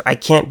nicer. I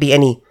can't be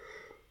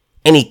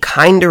any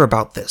kinder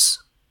about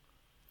this.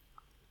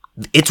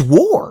 It's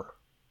war.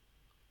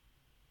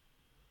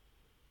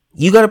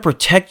 You got to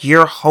protect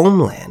your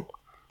homeland.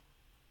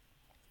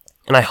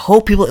 And I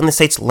hope people in the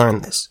States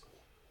learn this.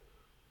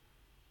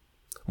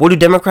 What do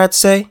Democrats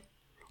say?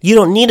 You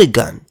don't need a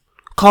gun.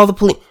 Call the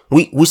police.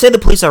 We say the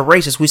police are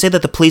racist. We say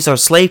that the police are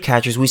slave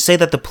catchers. We say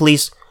that the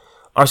police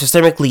are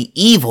systemically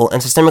evil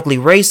and systemically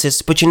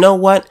racist. But you know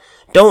what?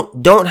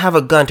 Don't have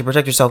a gun to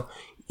protect yourself.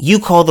 You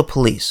call the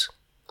police.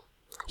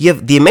 You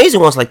have the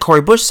amazing ones like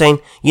Cori Bush saying,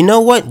 you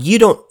know what? We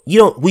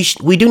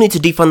do need to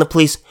defund the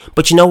police.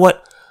 But you know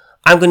what?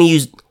 I'm going to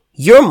use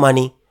your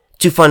money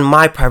to fund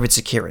my private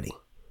security.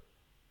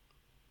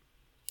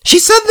 She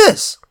said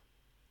this.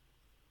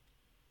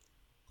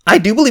 I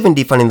do believe in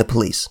defunding the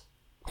police.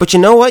 But you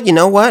know what?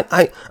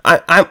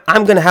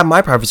 I'm going to have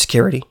my private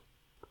security.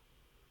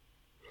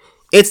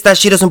 It's that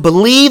she doesn't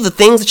believe the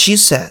things that she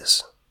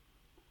says.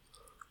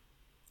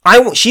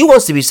 She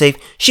wants to be safe.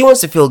 She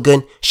wants to feel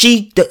good.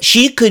 She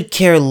could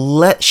care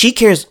less. She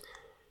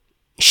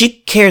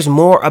cares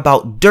more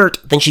about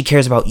dirt than she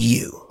cares about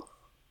you.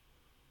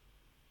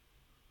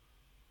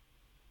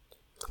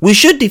 We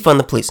should defund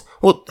the police.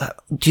 Well,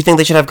 do you think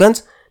they should have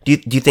guns? Do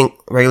you think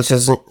regular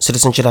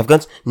citizens should have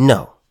guns?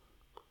 No.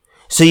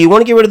 So you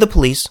want to get rid of the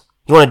police.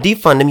 You want to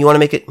defund them. You want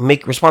to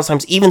make response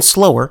times even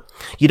slower.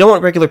 You don't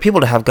want regular people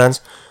to have guns.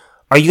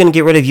 Are you going to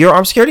get rid of your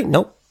armed security?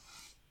 Nope.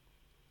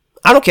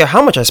 I don't care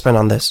how much I spend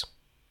on this.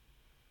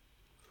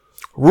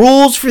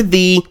 Rules for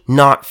thee,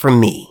 not for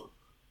me.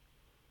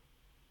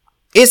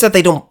 It's that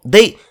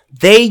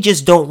they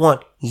just don't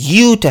want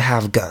you to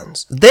have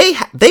guns. They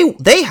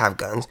have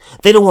guns.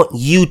 They don't want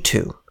you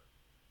to.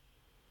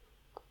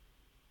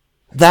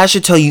 That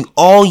should tell you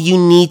all you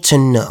need to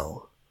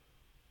know.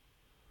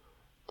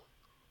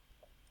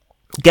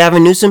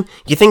 Gavin Newsom,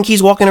 you think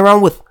he's walking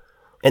around with,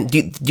 and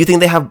do you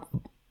think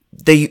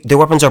their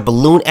weapons are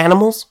balloon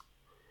animals?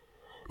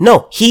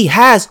 No, he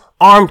has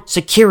armed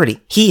security.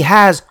 He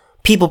has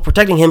people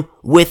protecting him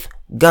with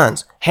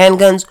guns,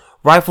 handguns,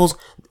 rifles.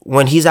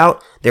 When he's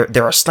out,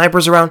 there are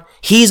snipers around.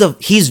 He's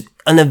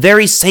in a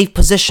very safe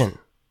position.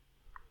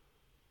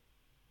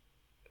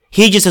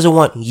 He just doesn't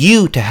want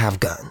you to have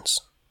guns.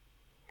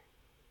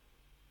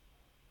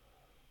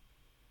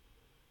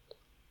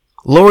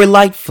 Lori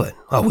Lightfoot.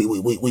 Oh,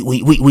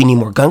 we need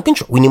more gun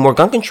control. We need more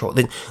gun control.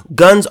 Then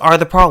guns are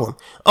the problem.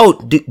 Oh,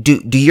 do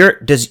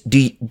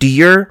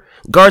your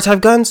guards have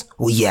guns?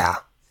 Well, yeah.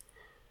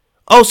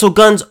 Oh, so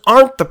guns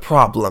aren't the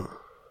problem.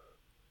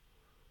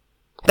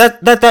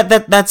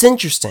 That's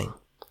interesting.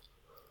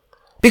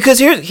 Because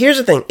here's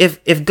the thing.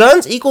 If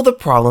guns equal the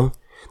problem,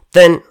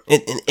 then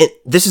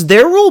this is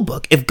their rule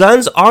book. If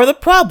guns are the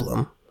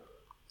problem,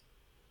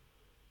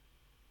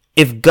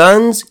 if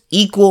guns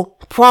equal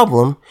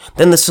problem,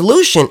 then the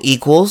solution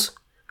equals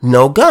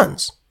no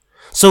guns.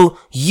 So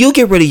you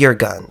get rid of your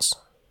guns,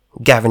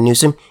 Gavin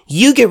Newsom.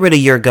 You get rid of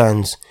your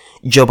guns,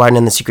 Joe Biden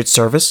and the Secret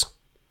Service.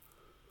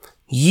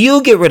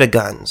 You get rid of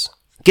guns.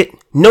 Get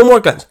no more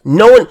guns.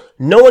 No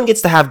one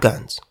gets to have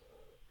guns.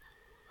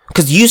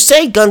 Because you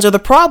say guns are the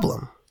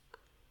problem.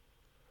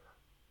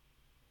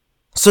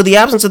 So the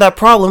absence of that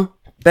problem,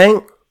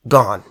 bang,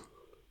 gone.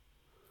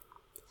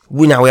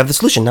 Now we have the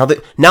solution.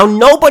 Now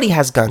nobody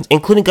has guns,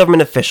 including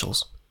government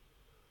officials.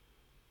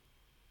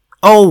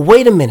 Oh,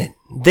 wait a minute.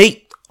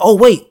 They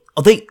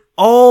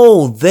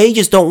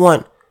just don't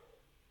want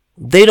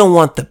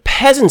the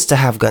peasants to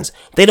have guns.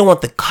 They don't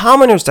want the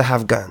commoners to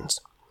have guns.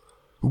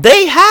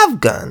 They have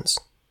guns.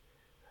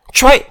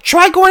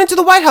 Try going into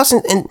the White House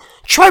and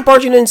try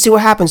barging in and see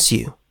what happens to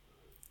you.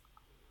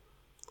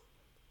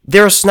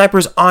 There are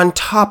snipers on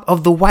top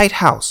of the White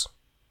House.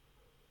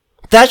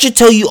 That should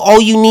tell you all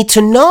you need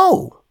to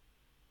know.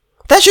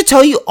 That should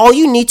tell you all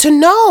you need to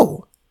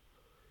know.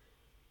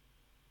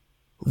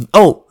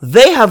 Oh,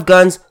 they have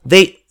guns.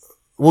 We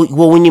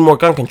need more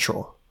gun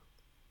control.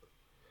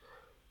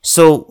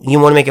 So you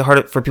want to make it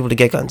harder for people to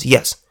get guns?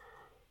 Yes.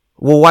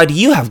 Well, why do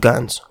you have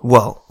guns?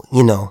 Well,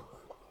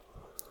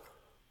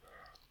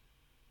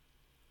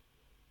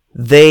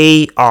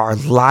 they are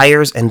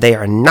liars and they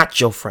are not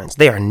your friends.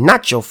 They are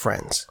not your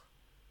friends.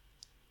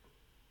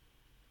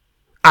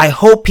 I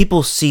hope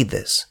people see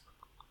this.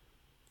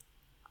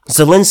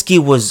 Zelensky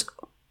was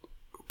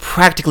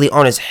practically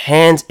on his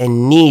hands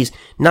and knees.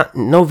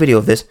 No video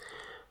of this.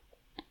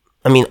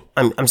 I mean,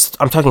 I'm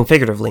talking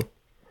figuratively.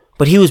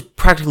 But he was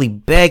practically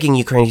begging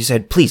Ukraine. He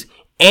said, please,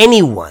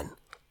 anybody.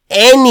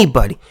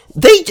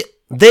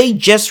 They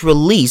just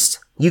released,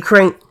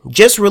 Ukraine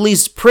just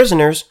released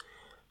prisoners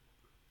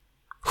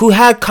who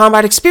had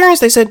combat experience.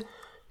 They said,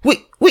 we'll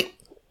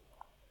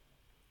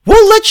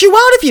let you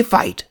out if you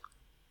fight.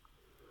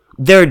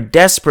 They're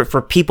desperate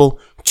for people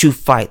to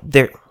fight.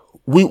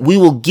 We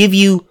will give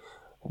you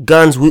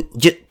guns. We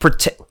just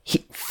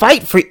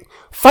fight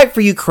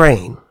for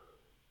Ukraine.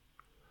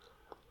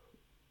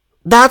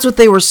 That's what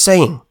they were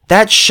saying.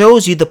 That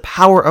shows you the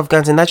power of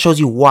guns, and that shows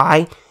you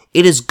why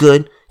it is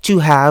good to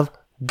have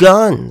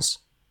guns.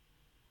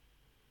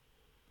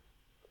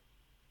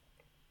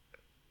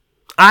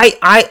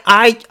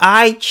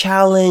 I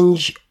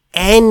challenge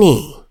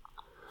any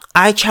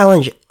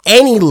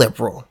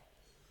liberal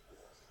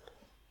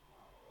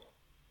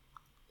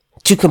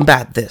to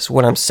combat this,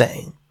 what I'm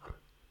saying.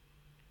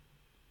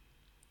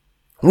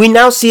 We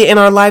now see it in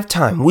our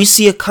lifetime. We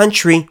see a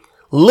country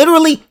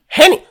literally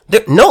handing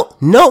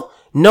no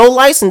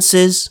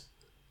licenses,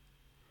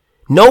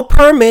 no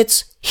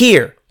permits.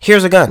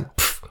 Here's a gun.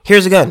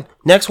 Here's a gun.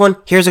 Next one,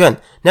 here's a gun.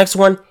 Next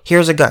one,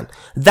 here's a gun.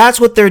 That's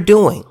what they're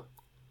doing.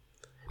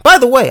 By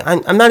the way,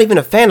 I'm not even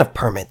a fan of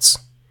permits.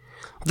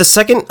 The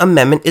Second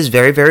Amendment is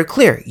very, very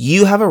clear.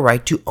 You have a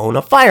right to own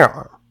a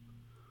firearm.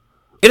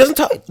 It doesn't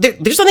talk.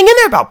 There's nothing in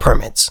there about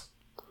permits.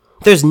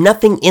 There's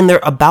nothing in there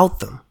about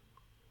them.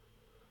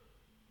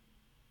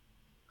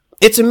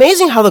 It's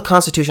amazing how the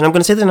Constitution, I'm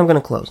going to say that and I'm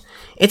going to close.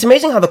 It's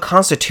amazing how the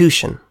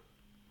Constitution,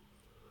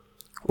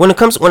 when it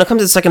comes to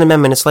the Second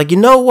Amendment, it's like, you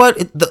know what?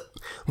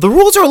 The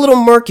rules are a little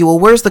murky. Well,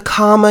 where's the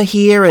comma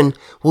here? And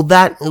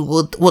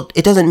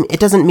it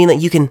doesn't mean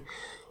that you can,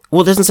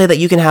 it doesn't say that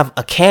you can have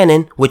a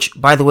cannon, which,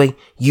 by the way,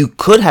 you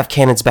could have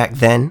cannons back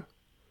then.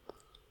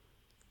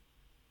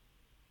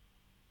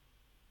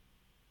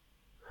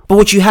 But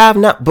what you have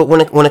now, but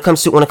when it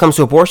comes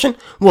to abortion,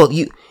 well,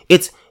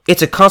 it's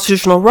a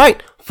constitutional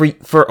right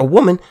for a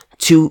woman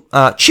to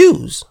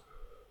choose.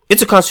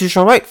 It's a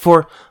constitutional right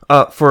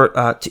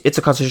it's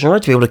a constitutional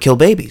right to be able to kill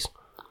babies.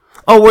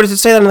 Oh, where does it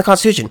say that in the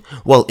Constitution?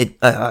 Well,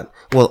 I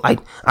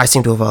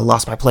seem to have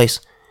lost my place.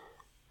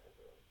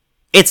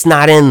 It's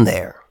not in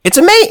there. It's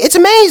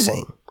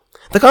amazing.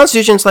 The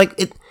Constitution's like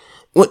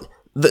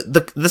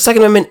the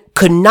Second Amendment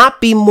could not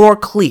be more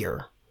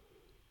clear.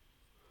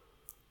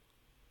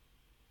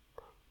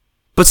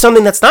 But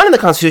something that's not in the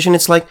Constitution,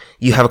 it's like,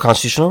 you have a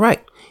constitutional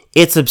right.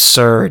 It's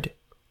absurd.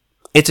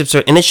 It's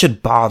absurd, and it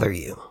should bother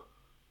you.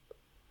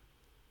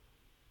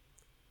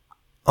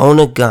 Own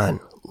a gun.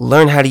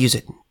 Learn how to use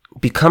it.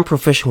 Become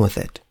proficient with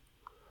it.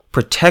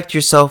 Protect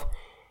yourself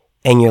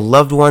and your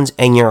loved ones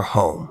and your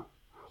home.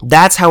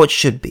 That's how it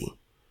should be.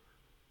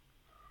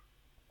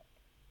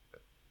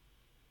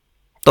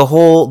 The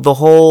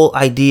whole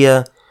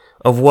idea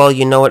of, well,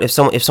 you know what, if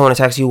someone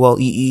attacks you, well,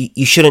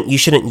 you shouldn't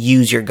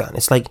use your gun.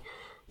 It's like,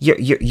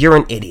 you're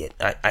an idiot.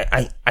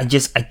 I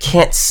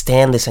can't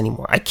stand this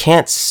anymore. I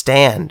can't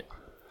stand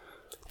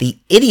the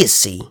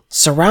idiocy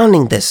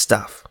surrounding this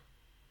stuff.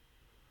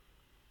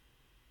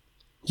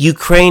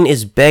 Ukraine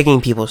is begging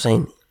people,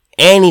 saying,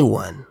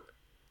 anyone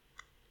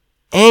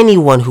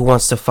who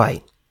wants to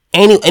fight,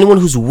 anyone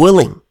who's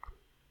willing,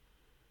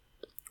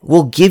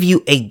 will give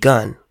you a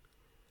gun.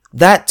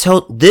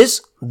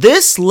 This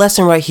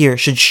lesson right here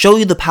should show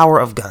you the power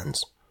of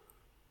guns.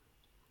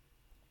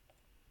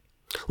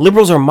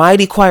 Liberals are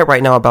mighty quiet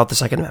right now about the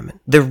Second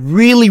Amendment. They're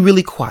really,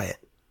 really quiet.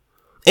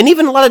 And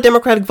even a lot of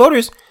Democratic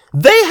voters,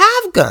 they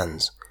have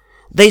guns.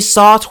 They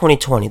saw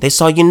 2020. They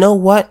saw, you know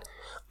what?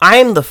 I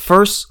am the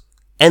first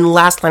and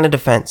last line of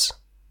defense.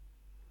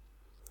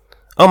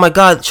 Oh my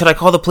God, should I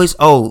call the police?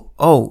 Oh,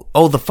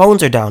 the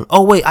phones are down.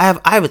 Oh wait,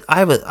 I've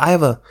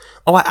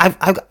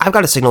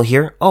got a signal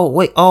here. Oh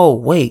wait. Oh,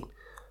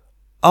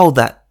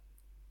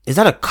 is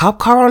that a cop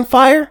car on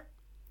fire?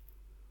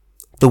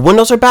 The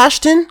windows are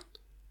bashed in?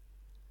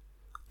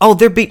 Oh,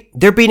 they're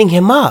beating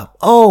him up.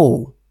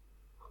 Oh.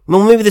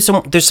 Well, maybe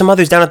there's some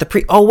others down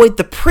at oh wait,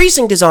 the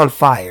precinct is on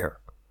fire.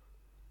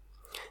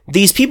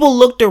 These people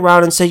looked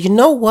around and said, you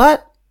know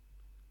what?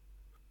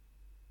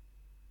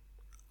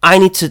 I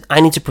need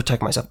to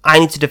protect myself. I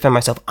need to defend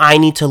myself. I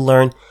need to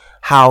learn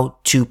how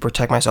to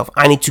protect myself.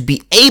 I need to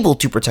be able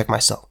to protect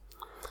myself.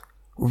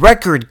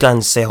 Record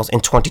gun sales in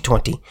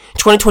 2020.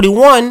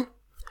 2021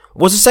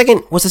 was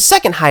the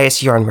second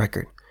highest year on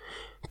record.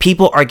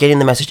 People are getting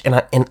the message,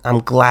 and I'm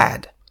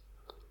glad.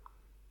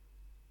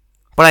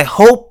 But I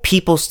hope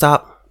people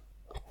stop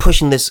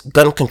pushing this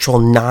gun control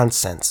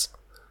nonsense.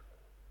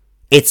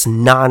 It's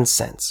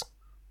nonsense.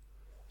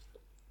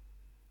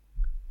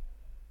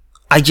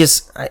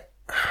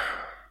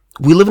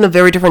 We live in a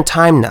very different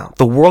time now.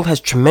 The world has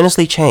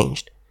tremendously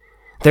changed.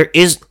 There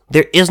is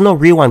no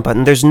rewind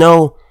button. There's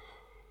no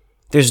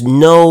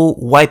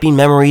wiping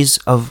memories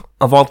of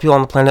all the people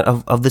on the planet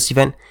of this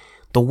event.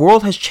 The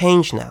world has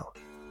changed now.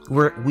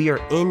 We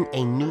are in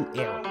a new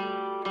era.